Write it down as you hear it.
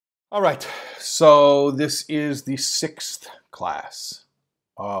All right, so this is the sixth class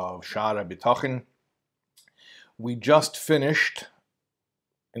of Sha'ar HaBitachon. We just finished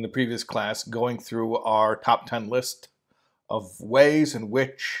in the previous class going through our top 10 list of ways in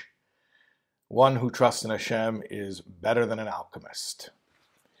which one who trusts in Hashem is better than an alchemist.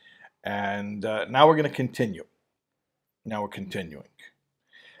 And now we're going to continue. Now we're continuing.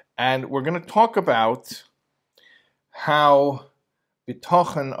 And we're going to talk about how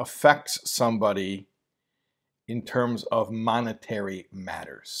Bitachon affects somebody in terms of monetary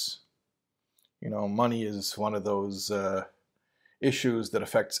matters. You know, money is one of those issues that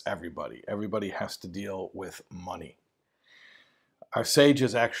affects everybody. Everybody has to deal with money. Our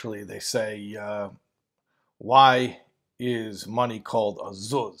sages actually, they say, why is money called a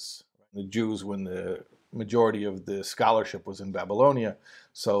zuz? The Jews, when the majority of the scholarship was in Babylonia,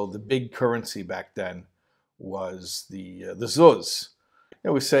 so the big currency back then was the zuz. You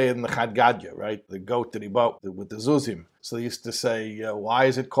know, we say in the Chad Gadya, right? The goat that he bought with the zuzim. So they used to say, why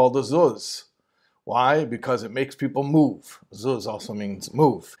is it called a zuz? Why? Because it makes people move. Zuz also means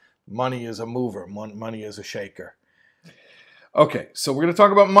move. Money is a mover. Money is a shaker. Okay, so we're going to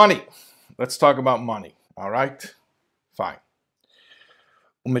talk about money. Let's talk about money. All right? Fine.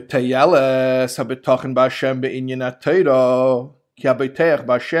 U'metayeles habitachon b'Hashem be'inyan ha'Torah. Ki habiteach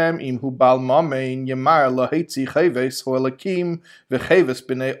b'Hashem im hu bal mamein yemar lahitzi cheves ho'elakim v'cheves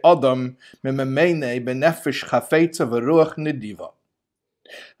b'nei adam mememene b'nefesh chafetza v'ruach nediva.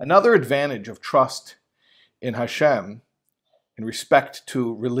 Another advantage of trust in Hashem in respect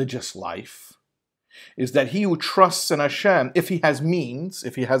to religious life is that he who trusts in Hashem, if he has means,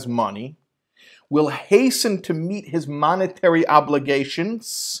 if he has money, will hasten to meet his monetary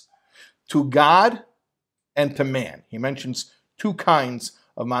obligations to God and to man. He mentions two kinds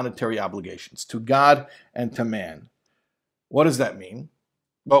of monetary obligations, to God and to man. What does that mean?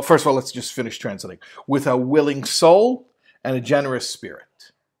 Well, first of all, let's just finish translating. With a willing soul and a generous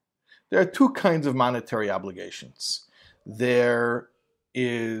spirit. There are two kinds of monetary obligations. There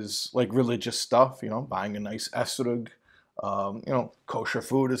is like religious stuff, you know, buying a nice esrog, kosher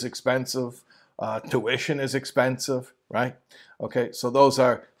food is expensive, tuition is expensive, right? Okay, so those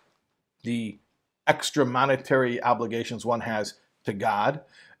are the extra monetary obligations one has to God.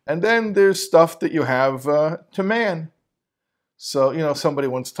 And then there's stuff that you have to man. So, you know, somebody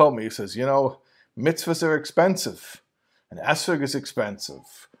once told me, he says, you know, mitzvahs are expensive, and esrog is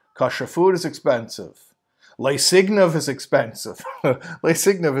expensive, kosher food is expensive, Leisignav is expensive.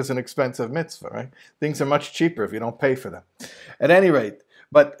 Leisignav is an expensive mitzvah, right? Things are much cheaper if you don't pay for them. At any rate,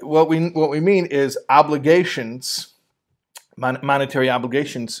 but what we mean is obligations, monetary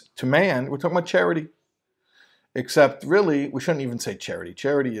obligations to man. We're talking about charity. Except really, we shouldn't even say charity.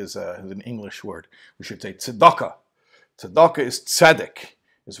 Charity is an English word. We should say tzedakah. Tzedakah is tzedek,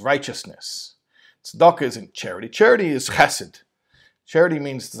 is righteousness. Tzedakah isn't charity. Charity is chesed. Charity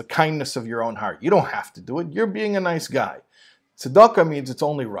means the kindness of your own heart. You don't have to do it. You're being a nice guy. Tzedakah means it's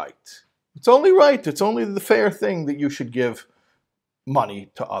only right. It's only right. It's only the fair thing that you should give money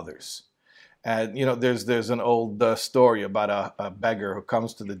to others. And, you know, there's an old story about a beggar who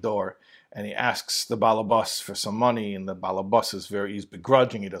comes to the door and he asks the balabas for some money, and the balabas he's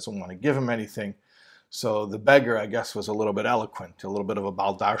begrudging. He doesn't want to give him anything. So the beggar, I guess, was a little bit eloquent, a little bit of a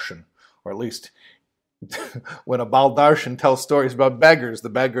baldarshan, or at least when a baldarshan tells stories about beggars, the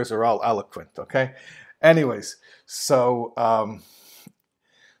beggars are all eloquent, okay? Anyways, so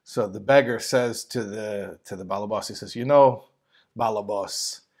the beggar says to the balabas, he says, you know,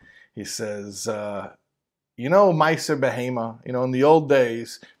 balabas, he says, you know, Meiser Behema, you know, in the old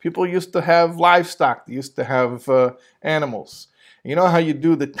days, people used to have livestock, they used to have animals. You know how you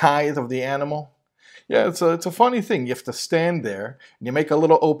do the tithe of the animal? Yeah, it's a funny thing. You have to stand there, and you make a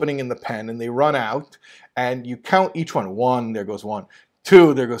little opening in the pen, and they run out, and you count each one. 1, there goes 1.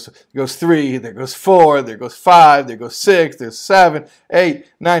 2, there goes 3, there goes 4, there goes 5, there goes 6, there's 7, 8,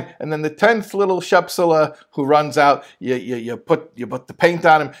 9, and then the 10th little shepsela who runs out, you put the paint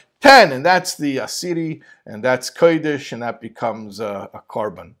on him, 10, and that's the asiri, and that's kodesh, and that becomes a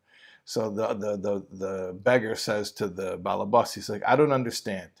korban. So the beggar says to the balabas, he's like, I don't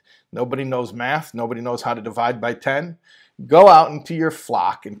understand. Nobody knows math. Nobody knows how to divide by 10. Go out into your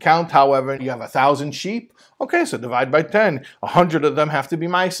flock and count however. You have 1,000 sheep. Okay, so divide by 10. 100 of them have to be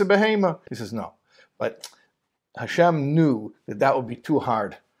Ma'aseh Behema. He says, no. But Hashem knew that would be too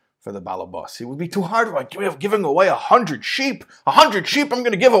hard for the balabas. It would be too hard. Like, giving away 100 sheep. 100 sheep I'm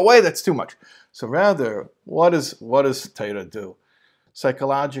going to give away. That's too much. So rather, what does Torah do?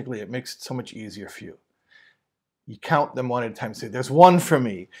 Psychologically, it makes it so much easier for you. You count them one at a time. Say, there's 1 for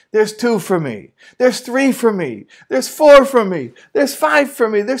me. There's 2 for me. There's 3 for me. There's 4 for me. There's 5 for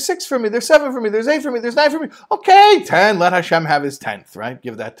me. There's 6 for me. There's 7 for me. There's 8 for me. There's 9 for me. Okay, 10. Let Hashem have his 10th, right?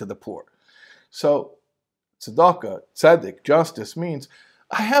 Give that to the poor. So, tzedakah, tzedek, justice means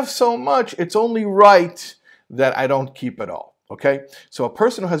I have so much, it's only right that I don't keep it all. Okay? So a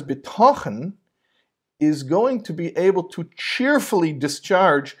person who has bitachon is going to be able to cheerfully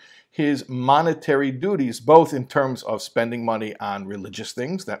discharge his monetary duties, both in terms of spending money on religious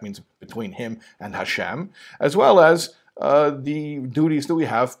things, that means between him and Hashem, as well as the duties that we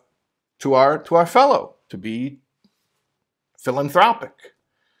have to our fellow, to be philanthropic.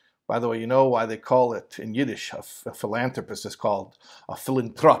 By the way, you know why they call it in Yiddish, a philanthropist is called a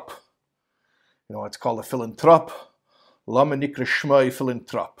philanthrop. You know why it's called a philanthrop? Lama nikra shmoi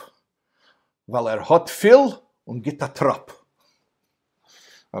philanthrop. Weil hot viel und git a trop.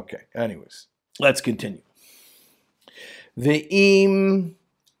 Okay, anyways, let's continue. Ve'im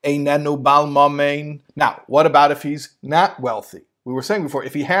einenu bal mamein. Now, what about if he's not wealthy? We were saying before,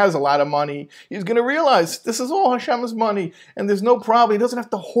 if he has a lot of money, he's going to realize this is all Hashem's money, and there's no problem. He doesn't have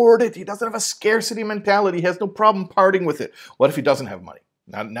to hoard it. He doesn't have a scarcity mentality. He has no problem parting with it. What if he doesn't have money?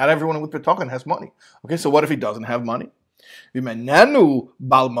 Not everyone with Bitachon has money. Okay, so what if he doesn't have money?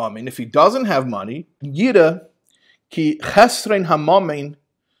 If he doesn't have money, Yira ki chesrein hamamein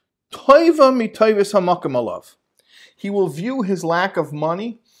toiva mitoivis hamakim alav. He will view his lack of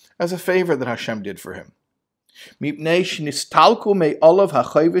money as a favor that Hashem did for him. Because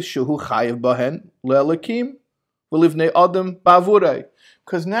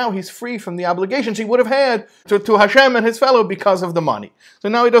now he's free from the obligations he would have had to Hashem and his fellow because of the money. So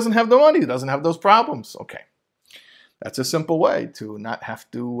now he doesn't have the money, he doesn't have those problems. Okay. That's a simple way to not have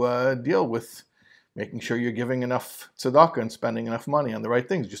to deal with making sure you're giving enough tzedakah and spending enough money on the right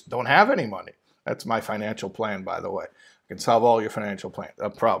things. Just don't have any money. That's my financial plan, by the way. I can solve all your financial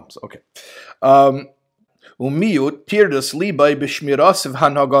problems. Okay.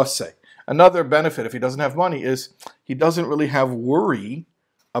 Another benefit if he doesn't have money is he doesn't really have worry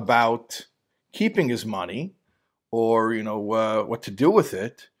about keeping his money or what to do with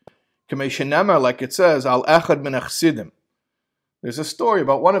it. Like it says, Al Echad min Achsidim. There's a story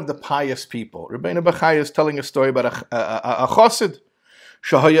about one of the pious people. Rabbeinu Bechai is telling a story about a chosid.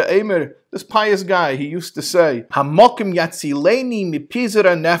 Shahaya Eimer, this pious guy, he used to say, Hamokim yatzileni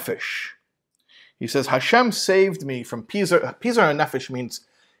mipizera nefesh. He says, Hashem saved me from Pizar. Pizar nefesh means,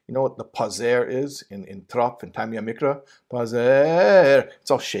 you know what the pazer is in Trop, in Tamia Mikra? Pazer.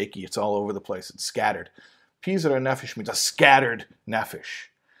 It's all shaky. It's all over the place. It's scattered. Pizar nefesh means a scattered nefesh.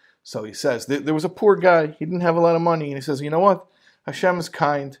 So he says, there was a poor guy. He didn't have a lot of money. And he says, you know what? Hashem is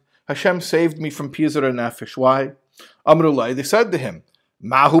kind. Hashem saved me from Pizar nefesh. Why? Amrullah, they said to him,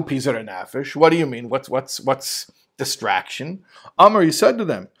 Mahu Pizar nefesh. What do you mean? What's distraction? Amr, he said to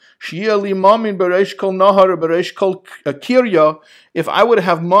them, if I would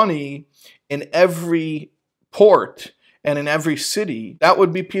have money in every port and in every city, that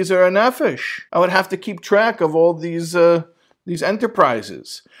would be Pizar nefesh. I would have to keep track of all these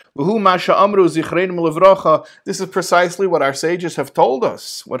enterprises. This is precisely what our sages have told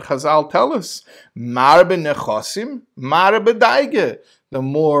us, what Chazal tell us. The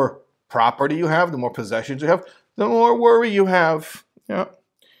more property you have, the more possessions you have, the more worry you have. Yeah.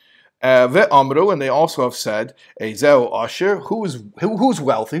 And they also have said, who's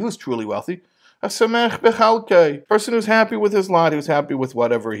wealthy, who's truly wealthy? A person who's happy with his lot, who's happy with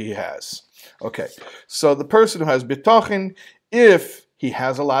whatever he has. Okay, so the person who has bitachon, if he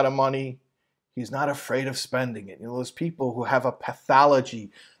has a lot of money, he's not afraid of spending it. You know, those people who have a pathology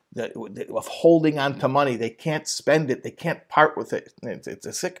of holding on to money, they can't spend it, they can't part with it. It's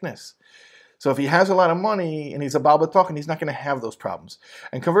a sickness. So if he has a lot of money and he's a Baal B'tachon, he's not going to have those problems.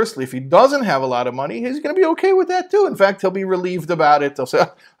 And conversely, if he doesn't have a lot of money, he's going to be okay with that too. In fact, he'll be relieved about it. He'll say,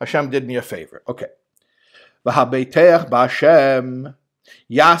 Hashem did me a favor. Okay. V'habeiteach b'Hashem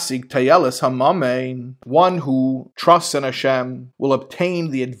yasig tayelis hamamein. One who trusts in Hashem will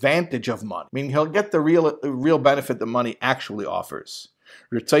obtain the advantage of money. I mean, he'll get the real benefit that money actually offers.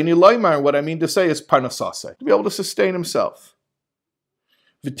 Ritzaini loymar, what I mean to say is parnasase, to be able to sustain himself.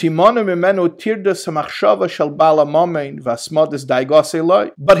 But he'll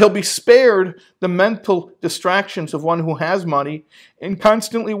be spared the mental distractions of one who has money and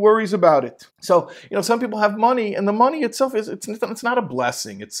constantly worries about it. So, some people have money, and the money itself it's not a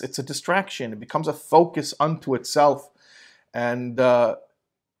blessing. It's a distraction. It becomes a focus unto itself, and it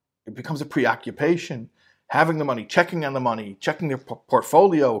becomes a preoccupation. Having the money, checking on the money, checking their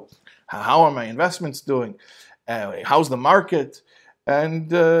portfolio. How are my investments doing? How's the market?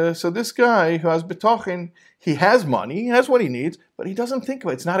 And so this guy who has betachin, he has money, he has what he needs, but he doesn't think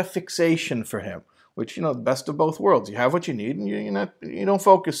about it. It's not a fixation for him, which, the best of both worlds. You have what you need, and you don't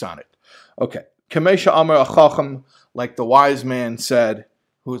focus on it. Okay. Kamesha Amar Achacham, like the wise man said.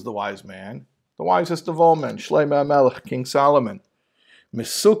 Who's the wise man? The wisest of all men, Shlomo HaMelech, King Solomon.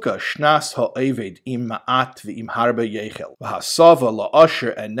 Misuka shnas ha'eved im ma'at v'im harbe yechel, v'hasava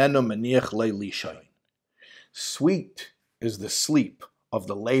la'asher enenu maniach le'lishayin. Sweet is the sleep of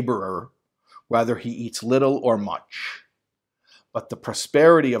the laborer, whether he eats little or much. But the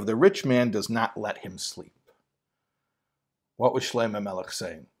prosperity of the rich man does not let him sleep. What was Shlomo HaMelech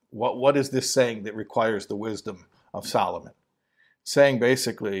saying? What is this saying that requires the wisdom of Solomon? Saying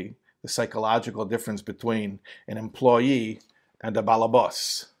basically the psychological difference between an employee and a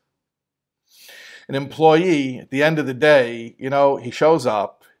balabos. An employee, at the end of the day, he shows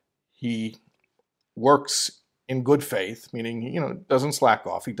up, he works in good faith, meaning, doesn't slack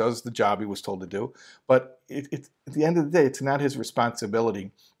off. He does the job he was told to do. But at the end of the day, it's not his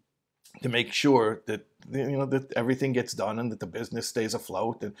responsibility to make sure that that everything gets done and that the business stays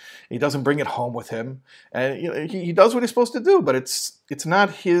afloat, and he doesn't bring it home with him. And he does what he's supposed to do, but it's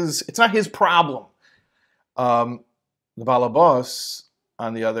not his problem. The balabos,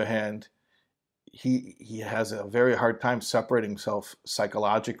 on the other hand, he has a very hard time separating himself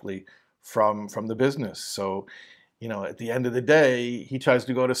psychologically from the business. So, at the end of the day, he tries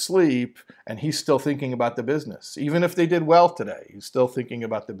to go to sleep and he's still thinking about the business. Even if they did well today, he's still thinking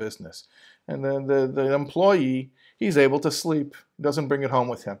about the business. And then the employee, he's able to sleep, doesn't bring it home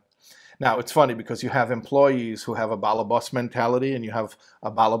with him. Now, it's funny because you have employees who have a balabos mentality and you have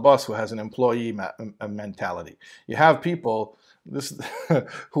a balabos who has an employee mentality. You have people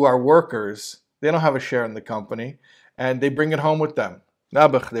who are workers, they don't have a share in the company, and they bring it home with them.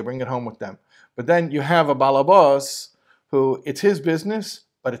 Nabuch, they bring it home with them. But then you have a balabos who, it's his business,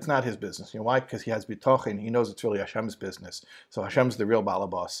 but it's not his business. Why? Because he has bitochin. He knows it's really Hashem's business. So Hashem's the real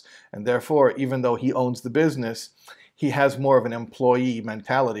balabos. And therefore, even though he owns the business, he has more of an employee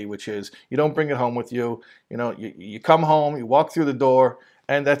mentality, which is you don't bring it home with you. You come home, you walk through the door,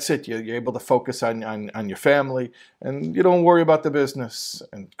 and that's it. You're able to focus on your family, and you don't worry about the business.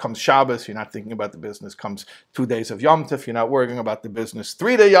 And comes Shabbos, you're not thinking about the business. Comes 2 days of Yom Tov, you're not worrying about the business.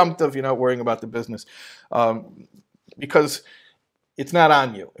 3-day Yom Tov, you're not worrying about the business. Because it's not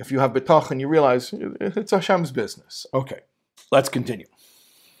on you. If you have bitachon, you realize it's Hashem's business. Okay, let's continue.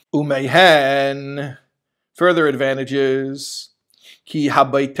 Umehen, further advantages. Ki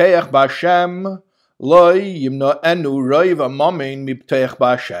habayteach b'Hashem loy yimno'enu roiv ha'mamein mibteach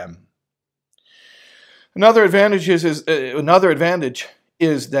b'Hashem. Another advantage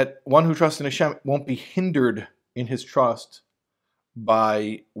is that one who trusts in Hashem won't be hindered in his trust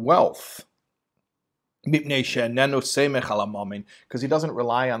by wealth. Because he doesn't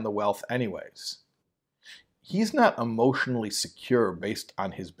rely on the wealth anyways. He's not emotionally secure based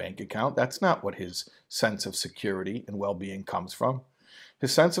on his bank account. That's not what his sense of security and well-being comes from.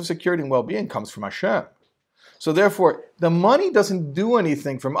 His sense of security and well-being comes from Hashem. So therefore, the money doesn't do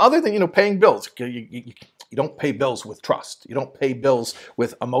anything from other than, paying bills. You don't pay bills with trust. You don't pay bills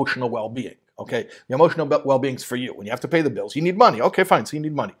with emotional well-being. Okay, the emotional well-being is for you. When you have to pay the bills, you need money. Okay, fine, so you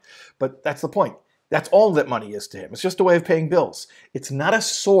need money. But that's the point. That's all that money is to him. It's just a way of paying bills. It's not a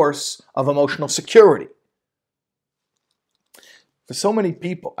source of emotional security. For so many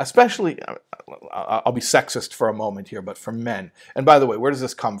people, especially, I'll be sexist for a moment here, but for men. And by the way, where does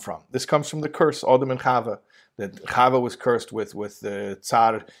this come from? This comes from the curse, Adam and Chava. That Chava was cursed with the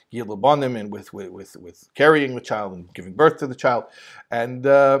Tsar Gil Banim and with carrying the child and giving birth to the child. And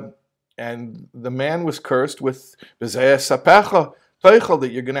the man was cursed with Bezeh Sapecha,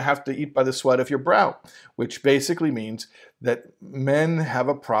 that you're going to have to eat by the sweat of your brow, which basically means that men have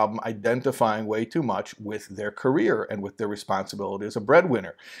a problem identifying way too much with their career and with their responsibility as a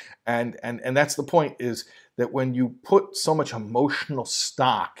breadwinner. And that's the point, is that when you put so much emotional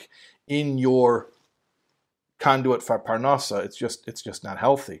stock in your conduit for parnasa, it's just not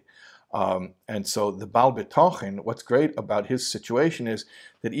healthy. And so the Baal Bitochin, what's great about his situation is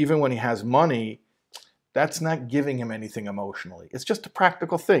that even when he has money, that's not giving him anything emotionally. It's just a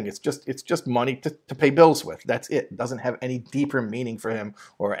practical thing. It's just money to pay bills with. That's it. It doesn't have any deeper meaning for him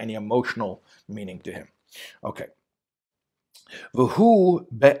or any emotional meaning to him. Okay. V'hu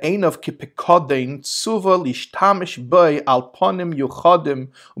be'einav kipikodein tzuva lishtamish bei alponim yuchadim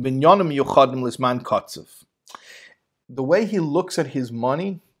u'binyonim yuchadim lisman kotzev. The way he looks at his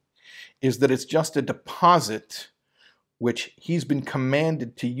money is that it's just a deposit which he's been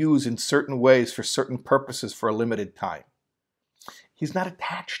commanded to use in certain ways for certain purposes for a limited time. he's not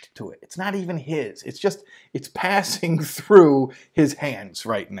attached to it. It's not even his. It's passing through his hands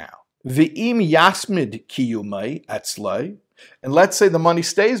right now. V'im yasmid kiyumai etzlai. And let's say the money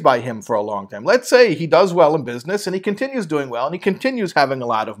stays by him for a long time. Let's say he does well in business and he continues doing well and he continues having a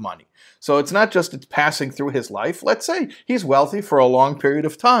lot of money. So it's not just it's passing through his life. Let's say he's wealthy for a long period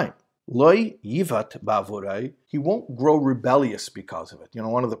of time. Loi yivat bavurai. He won't grow rebellious because of it.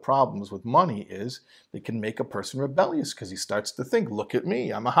 One of the problems with money is it can make a person rebellious because he starts to think, look at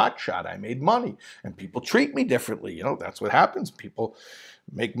me, I'm a hotshot, I made money, and people treat me differently. That's what happens. People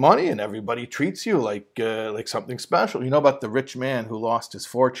make money and everybody treats you like something special. You know about the rich man who lost his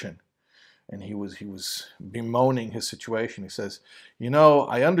fortune, and he was bemoaning his situation. He says,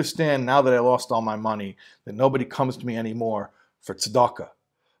 I understand now that I lost all my money that nobody comes to me anymore for tzedakah.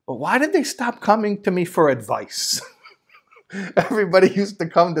 But why did they stop coming to me for advice? Everybody used to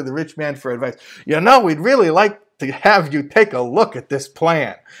come to the rich man for advice. We'd really like to have you take a look at this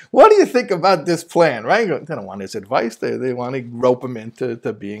plan. What do you think about this plan, right? They don't want his advice. They want to rope him into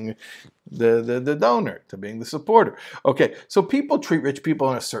being the donor, to being the supporter. Okay, so people treat rich people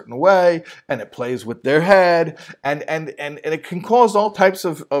in a certain way, and it plays with their head, and it can cause all types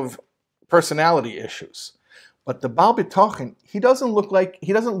of personality issues. But the Baal B'Tachin, he doesn't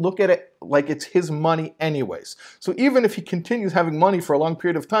look at it like it's his money anyways. So even if he continues having money for a long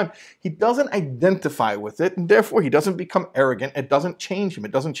period of time, he doesn't identify with it, and therefore he doesn't become arrogant. It doesn't change him.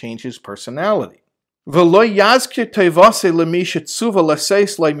 It doesn't change his personality. Also,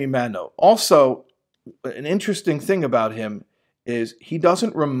 an interesting thing about him is he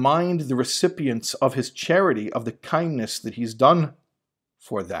doesn't remind the recipients of his charity of the kindness that he's done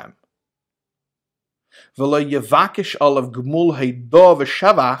for them. He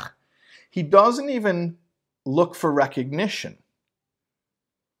doesn't even look for recognition.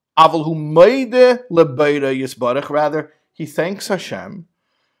 Rather, he thanks Hashem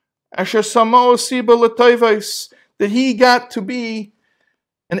that he got to be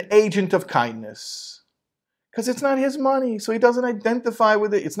an agent of kindness. Because it's not his money, so he doesn't identify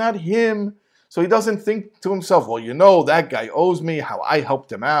with it. It's not him. So he doesn't think to himself, well, that guy owes me, how I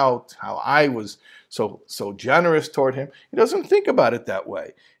helped him out, how I was so generous toward him. He doesn't think about it that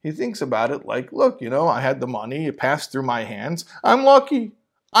way. He thinks about it like, look, I had the money, it passed through my hands. I'm lucky.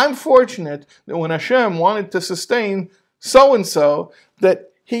 I'm fortunate that when Hashem wanted to sustain so-and-so,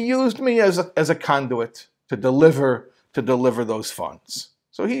 that he used me as a conduit to deliver those funds.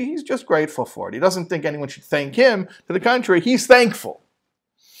 So he's just grateful for it. He doesn't think anyone should thank him. To the contrary, he's thankful.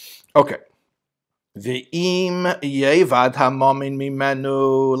 Okay. Ve'im yevad hamamin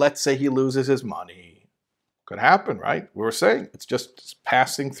mimenu. Let's say he loses his money. Could happen, right? We were saying it's just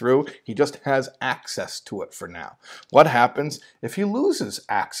passing through. He just has access to it for now. What happens if he loses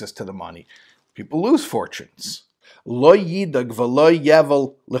access to the money? People lose fortunes. Lo yidag v'lo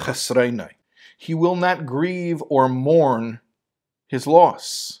yevel l'chasreinai. He will not grieve or mourn his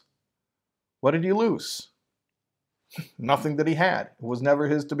loss. What did he lose? Nothing that he had. It was never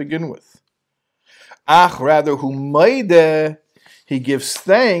his to begin with. Ach, rather, humayde, he gives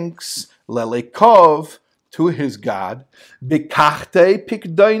thanks, lelekov, to his God, bikachte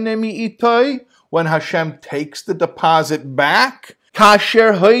pikdaine mi'itoi, when Hashem takes the deposit back,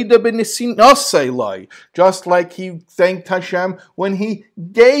 kasher hoida b'nisinasei, just like he thanked Hashem when he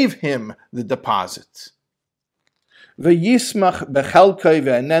gave him the deposit. V'yismach bechelkei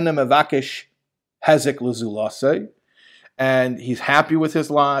ve'enena mevakesh hezek l'zulasei, and he's happy with his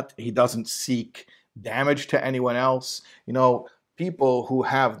lot. He doesn't seek damage to anyone else. People who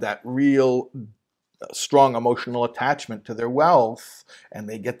have that real strong emotional attachment to their wealth, and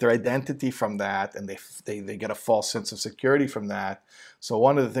they get their identity from that, and they get a false sense of security from that. So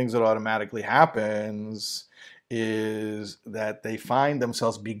one of the things that automatically happens is that they find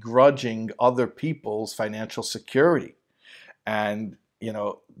themselves begrudging other people's financial security. And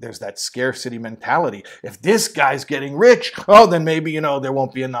there's that scarcity mentality. If this guy's getting rich, then maybe, there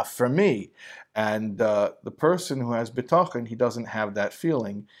won't be enough for me. And the person who has bitachon, he doesn't have that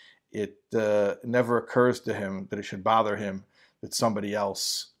feeling. It never occurs to him that it should bother him that somebody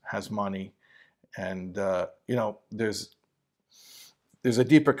else has money. And, there's a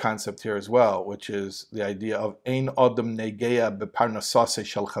deeper concept here as well, which is the idea of ein adam negeya beparnasase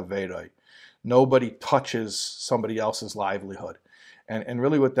shel chaveroi. Nobody touches somebody else's livelihood. And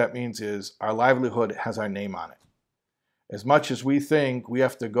really what that means is our livelihood has our name on it. As much as we think we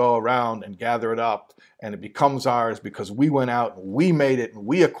have to go around and gather it up and it becomes ours because we went out and we made it and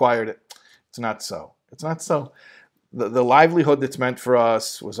we acquired it, it's not so. It's not so. The livelihood that's meant for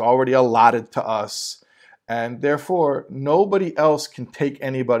us was already allotted to us, and therefore nobody else can take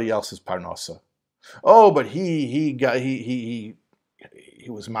anybody else's parnasa. Oh, but he he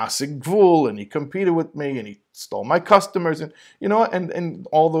was masig gvul, and he competed with me, and he stole my customers, and and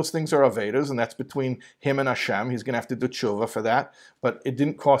all those things are avedas, and that's between him and Hashem. He's going to have to do tshuva for that, but it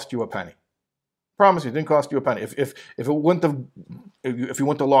didn't cost you a penny. Promise you, it didn't cost you a penny. If you wouldn't have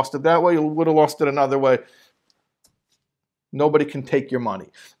lost it that way, you would have lost it another way. Nobody can take your money,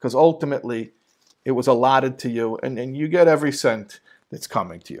 because ultimately it was allotted to you, and you get every cent that's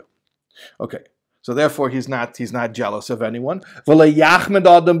coming to you. Okay. So therefore, he's not jealous of anyone. He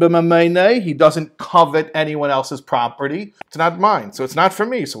doesn't covet anyone else's property. It's not mine, so it's not for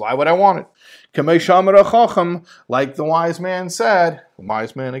me. So why would I want it? Like the wise man said, the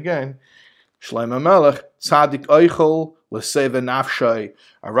wise man again, Shlomo Melech, Tzadik oichel l'seva nafshay.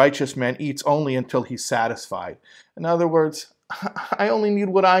 A righteous man eats only until he's satisfied. In other words, I only need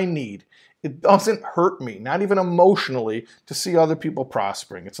what I need. It doesn't hurt me, not even emotionally, to see other people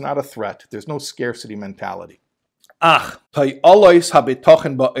prospering. It's not a threat. There's no scarcity mentality. Now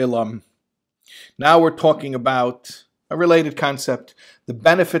we're talking about a related concept, the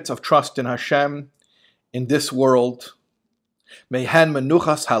benefits of trust in Hashem in this world. A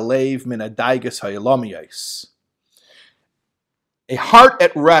heart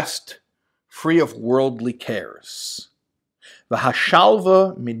at rest, free of worldly cares.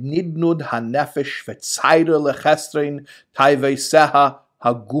 V'hashalva midnidnud hanefesh v'tzayra lechestrein taiveseha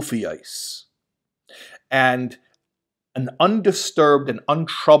hagufiyais. And an undisturbed and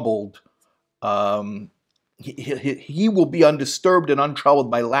untroubled, he will be undisturbed and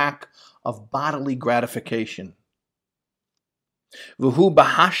untroubled by lack of bodily gratification. V'hu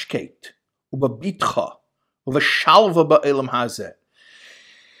bahashket u'babitcha u'v'shalva ba'elam hazeh.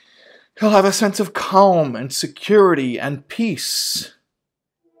 He'll have a sense of calm and security and peace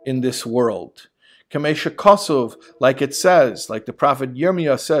in this world. Kamesha Kosov, like it says, like the prophet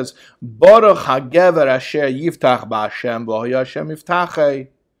Yirmiyah says, Baruch hagever asher yiftach ba'Hashem v'hoya Hashem yiftachei.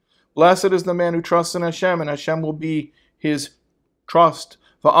 Blessed is the man who trusts in Hashem, and Hashem will be his trust.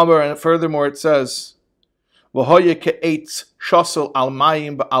 And furthermore it says, V'hoya ke'etz shosel al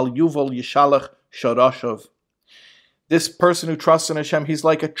mayim ba'al yuval yishalach sharashov. This person who trusts in Hashem, he's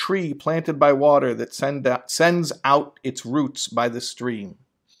like a tree planted by water that sends out its roots by the stream.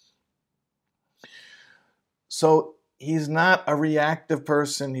 So he's not a reactive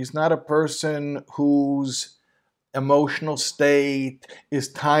person. He's not a person whose emotional state is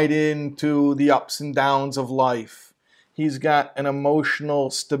tied into the ups and downs of life. He's got an emotional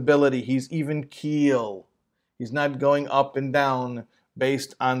stability. He's even keel. He's not going up and down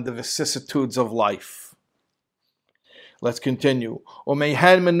based on the vicissitudes of life. Let's continue. Another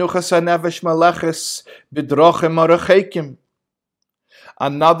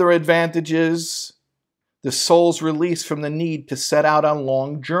advantage is the soul's release from the need to set out on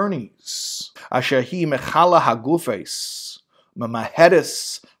long journeys. What's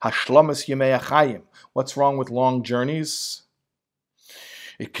wrong with long journeys?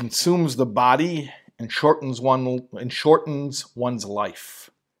 It consumes the body and shortens one's life.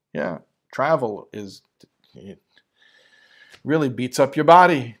 Yeah, travel it really beats up your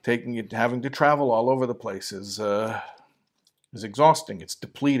body. Having to travel all over the place is exhausting. It's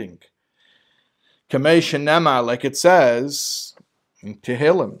depleting. Kamei Shenema, like it says in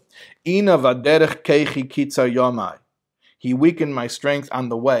Tehillim, Ina vaderech keichi kitzar yomai. He weakened my strength on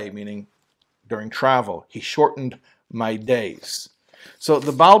the way, meaning during travel. He shortened my days. So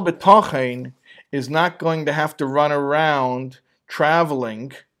the Baal B'tochen is not going to have to run around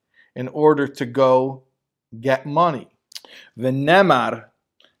traveling in order to go get money. V'nemar,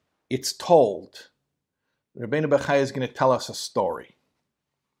 it's told. Rabbeinu Bechai is going to tell us a story.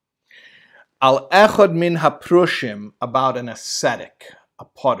 Al echad min haprushim, about an ascetic, a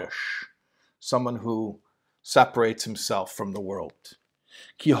porush, someone who separates himself from the world.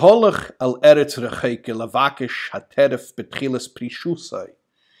 Ki holach al eretz recheike lavakish hateref betchilas prishusai.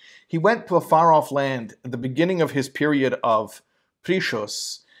 He went to a far-off land at the beginning of his period of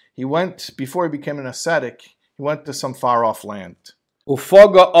prishus. He went, before he became an ascetic, he went to some far-off land.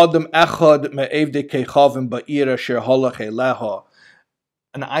 Ufaga adam echad me'evde kechavim ba'ira sher holach eleha.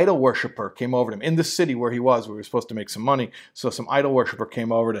 An idol worshiper came over to him in the city where he was supposed to make some money. So some idol worshiper came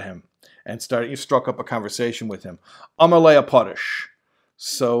over to him and struck up a conversation with him. Amalei Porush.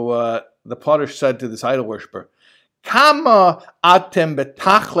 So the Porush said to this idol worshiper, Kama atem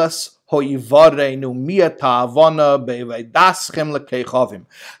betachlas hoivarenu miyata avona bevedaschem lekechavim.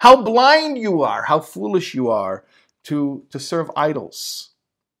 How blind you are, how foolish you are to serve idols.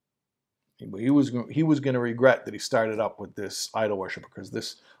 He was going to regret that he started up with this idol worshiper, because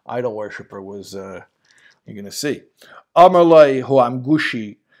this idol worshiper was, you're going to see. Amarlai hoam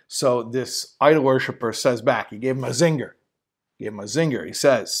gushi. So this idol worshiper says back, he gave him a zinger. Give him a zinger. He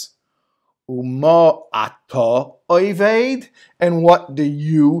says, Uma ato oived, and what do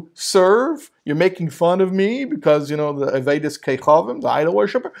you serve? You're making fun of me because, the Avedis Kechavim, the idol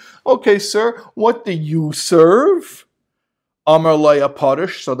worshiper. Okay, sir, what do you serve? Amar Leia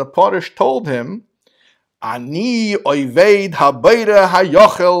Parish. So the Parish told him, Ani oived habeira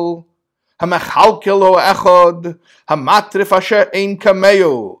hayochel, hamechalkel ho echad, hamatrif asher ein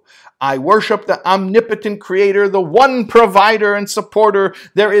kameu. I worship the omnipotent creator, the one provider and supporter.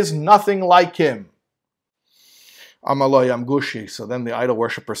 There is nothing like him. Amaloi Amgushi. So then the idol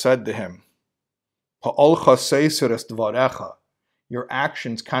worshiper said to him, your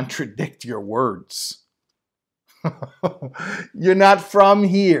actions contradict your words. You're not from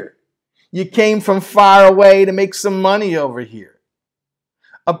here. You came from far away to make some money over here.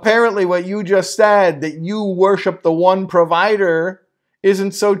 Apparently what you just said, that you worship the one provider,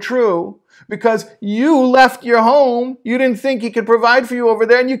 isn't so true, because you left your home, you didn't think he could provide for you over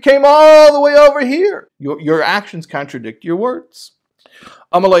there, and you came all the way over here. Your actions contradict your words.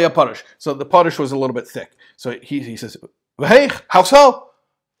 Amalaya Parish. So the Parish was a little bit thick. So he says, hey, how so?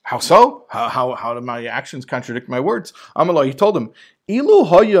 How so? How do my actions contradict my words? Amalaya, he told him, Ilu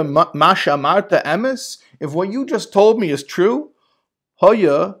hoya masha marta emes, if what you just told me is true,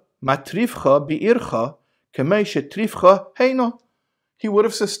 hoya matrifcha bi'ircha kemei shetrifcha heino. He would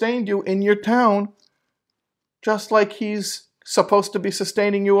have sustained you in your town, just like he's supposed to be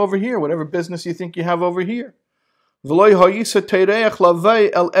sustaining you over here, whatever business you think you have over here. And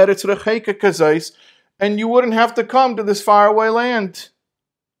you wouldn't have to come to this faraway land.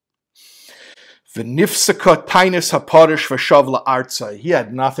 He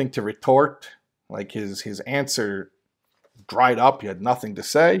had nothing to retort, like his answer dried up. He had nothing to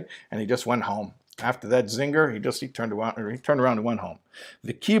say, and he just went home. After that zinger, he turned around and went home.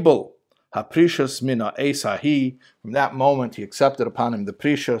 The kibul haprishus mina esahi. From that moment, he accepted upon him the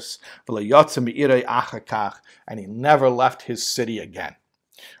precious, and he never left his city again.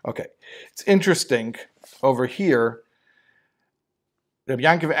 Okay, it's interesting over here. Rabbi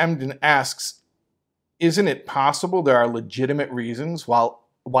Yankov Emden asks, isn't it possible there are legitimate reasons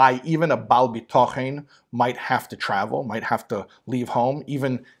why even a Baal Bitochen might have to travel, might have to leave home,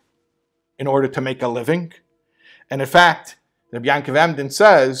 even in order to make a living? And in fact, Rabbi Yankov Emden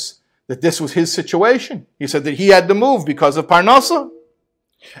says that this was his situation. He said that he had to move because of Parnasa.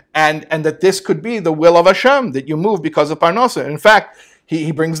 And that this could be the will of Hashem, that you move because of Parnasa. In fact,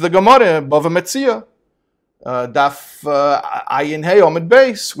 he brings the Gemara, Bava Metzia, Daf Ayin Hey Omid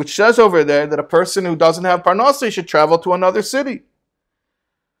Beis, which says over there that a person who doesn't have Parnasa should travel to another city.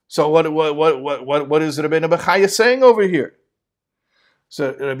 So what is Rabbeinu Bechaya saying over here?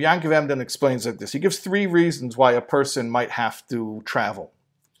 So Rabbi Yankov Emden explains like this. He gives three reasons why a person might have to travel,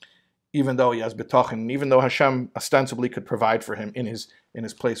 even though he has bitachon, even though Hashem ostensibly could provide for him in his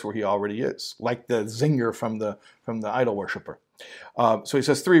place where he already is, like the zinger from the idol worshiper. So he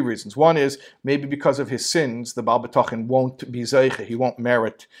says three reasons. One is maybe because of his sins, the Baal bitachon won't be zeiche, he won't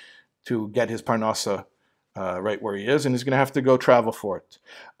merit to get his parnasa right where he is, and he's going to have to go travel for it.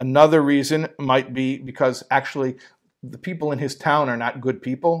 Another reason might be because actually the people in his town are not good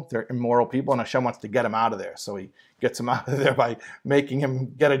people. They're immoral people, and Hashem wants to get him out of there. So he gets him out of there by making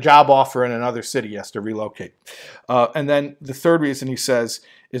him get a job offer in another city. He has to relocate. And then the third reason he says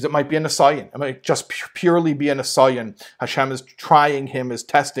is it might be an asayan. It might just purely be an asayan. Hashem is trying him, is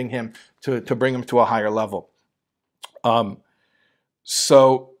testing him to bring him to a higher level.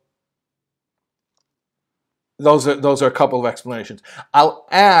 So those are a couple of explanations. I'll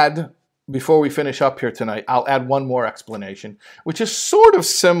add, before we finish up here tonight, I'll add one more explanation, which is sort of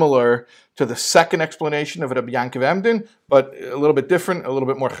similar to the second explanation of Rabbi Yankov Emden, but a little bit different, a little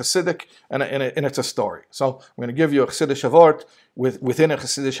bit more Hasidic, and it's a story. So I'm going to give you a Chassidish Avort within a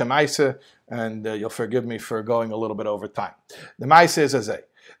Chassidish Maaseh, and you'll forgive me for going a little bit over time. The Maaseh is that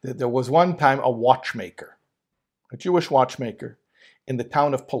there was one time a watchmaker, a Jewish watchmaker, in the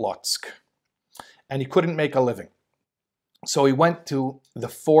town of Polotsk, and he couldn't make a living. So he went to the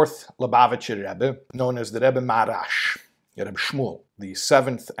fourth Lubavitcher Rebbe, known as the Rebbe Maharash, Rebbe Shmuel, the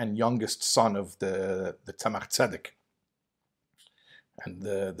seventh and youngest son of the Tzemach Tzedek, and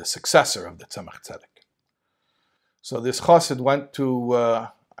the successor of the Tzemach Tzedek. So this chassid went to,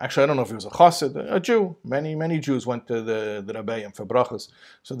 actually I don't know if he was a chassid, a Jew. Many Jews went to the Rebbeim for brachas.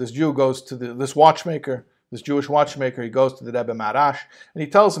 So this Jew goes to this watchmaker, this Jewish watchmaker, he goes to the Rebbe Maharash, and he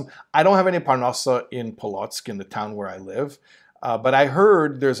tells him, I don't have any parnasa in Polotsk, in the town where I live, but I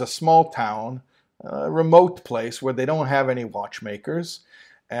heard there's a small town, a remote place where they don't have any watchmakers,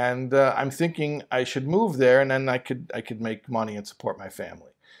 and I'm thinking I should move there, and then I could make money and support my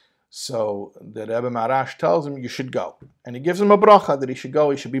family. So the Rebbe Maharash tells him, you should go. And he gives him a bracha that he should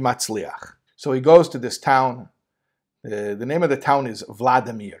go, he should be matzliach. So he goes to this town. The name of the town is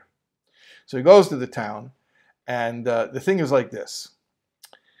Vladimir. So he goes to the town, and the thing is like this.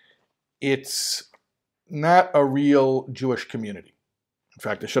 It's not a real Jewish community. In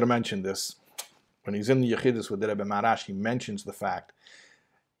fact, I should have mentioned this. When he's in the Yechidus with the Rebbe Maharash, he mentions the fact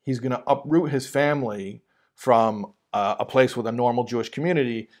he's going to uproot his family from a place with a normal Jewish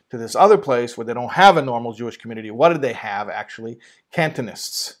community to this other place where they don't have a normal Jewish community. What did they have, actually?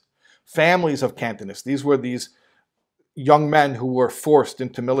 Cantonists. Families of Cantonists. These were these young men who were forced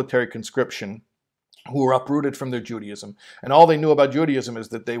into military conscription, who were uprooted from their Judaism. And all they knew about Judaism is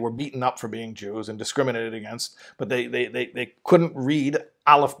that they were beaten up for being Jews and discriminated against, but they couldn't read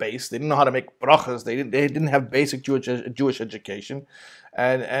Aleph Beis. They didn't know how to make brachas. They didn't have basic Jewish education.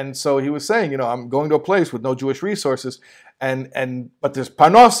 And so he was saying, I'm going to a place with no Jewish resources, but there's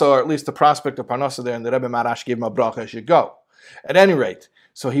parnasa, or at least the prospect of parnasa there, and the Rebbe Maharash gave him a bracha, should go. At any rate,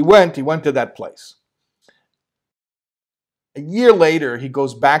 so he went to that place. A year later, he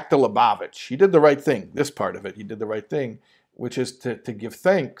goes back to Lubavitch. He did the right thing. This part of it, he did the right thing, which is to give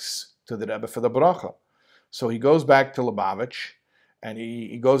thanks to the Rebbe for the bracha. So he goes back to Lubavitch, and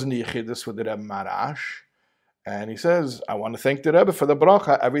he goes into Yechidus with the Rebbe Maharash, and he says, I want to thank the Rebbe for the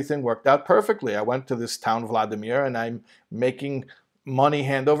bracha. Everything worked out perfectly. I went to this town, Vladimir, and I'm making money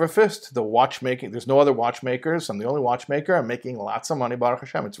hand over fist. The watchmaking, there's no other watchmakers. I'm the only watchmaker. I'm making lots of money, Baruch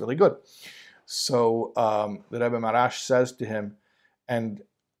Hashem. It's really good. So the Rebbe Maharash says to him, and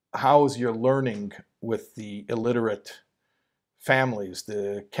how is your learning with the illiterate families,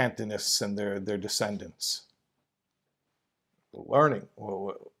 the Cantonists and their descendants? Learning?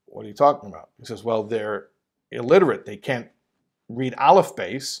 Well, what are you talking about? He says, well, they're illiterate. They can't read Aleph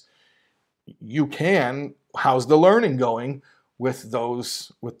Beis. You can. How's the learning going with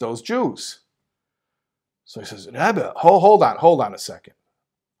those Jews? So he says, Rebbe, hold on a second.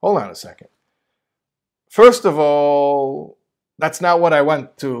 Hold on a second. First of all, that's not what I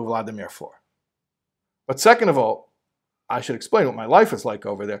went to Vladimir for. But second of all, I should explain what my life is like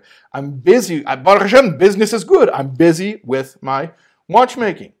over there. I'm busy. Baruch Hashem, business is good. I'm busy with my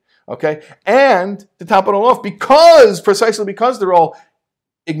watchmaking. Okay? And to top it all off, precisely because they're all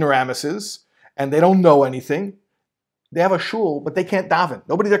ignoramuses and they don't know anything, they have a shul, but they can't daven.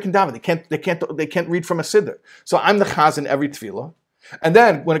 Nobody there can daven. They can't read from a siddur. So I'm the chaz in every tefillah. And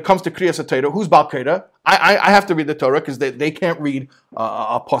then when it comes to Kriyas HaTorah, who's Bal Keda? I have to read the Torah because they can't read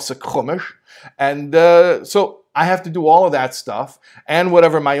a pasuk chumash. And so I have to do all of that stuff and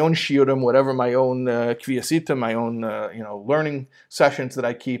whatever my own shiurim, whatever my own kviyasita, my own learning sessions that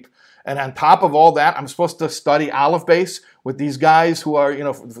I keep. And on top of all that, I'm supposed to study Aleph Beis with these guys who are,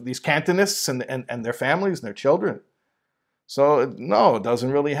 these Cantonists and their families and their children. So no, it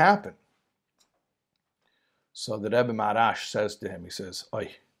doesn't really happen. So the Rebbe Maharash says to him, he says,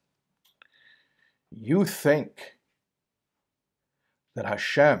 Oy, you think that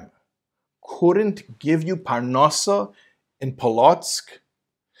Hashem couldn't give you parnasa in Polotsk?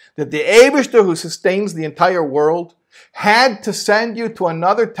 That the Eibishter who sustains the entire world had to send you to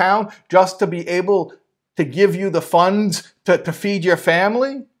another town just to be able to give you the funds to feed your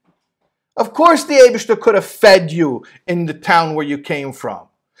family? Of course the Eibishter could have fed you in the town where you came from.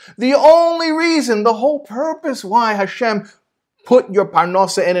 The only reason, the whole purpose why Hashem put your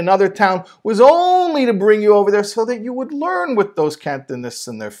parnasa in another town was only to bring you over there so that you would learn with those Cantonists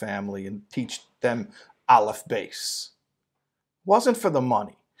and their family and teach them Aleph Beis. It wasn't for the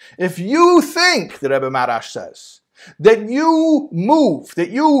money. If you think, the Rebbe Maharash says, that you move, that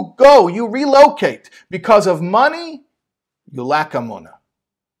you go, you relocate because of money, you lack amunah.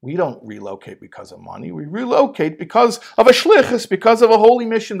 We don't relocate because of money. We relocate because of a shlichus, because of a holy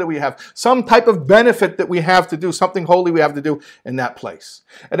mission that we have, some type of benefit that we have to do, something holy we have to do in that place.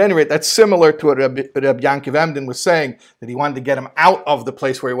 At any rate, that's similar to what Rabbi Yankiv Emden was saying, that he wanted to get him out of the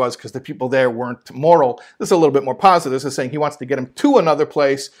place where he was because the people there weren't moral. This is a little bit more positive. This is saying he wants to get him to another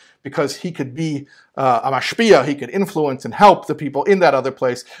place because he could be a mashpia, he could influence and help the people in that other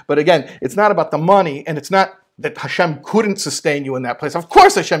place. But again, it's not about the money, and it's not that Hashem couldn't sustain you in that place. Of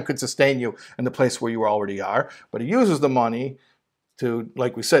course Hashem could sustain you in the place where you already are, but he uses the money to,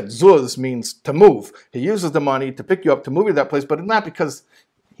 like we said, zuz means to move. He uses the money to pick you up, to move you to that place, but not because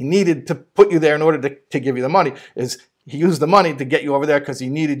he needed to put you there in order to give you the money. He used the money to get you over there because he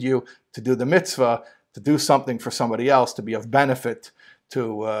needed you to do the mitzvah, to do something for somebody else, to be of benefit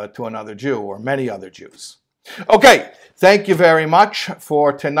to another Jew or many other Jews. Okay, thank you very much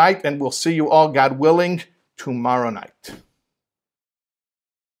for tonight, and we'll see you all, God willing, tomorrow night.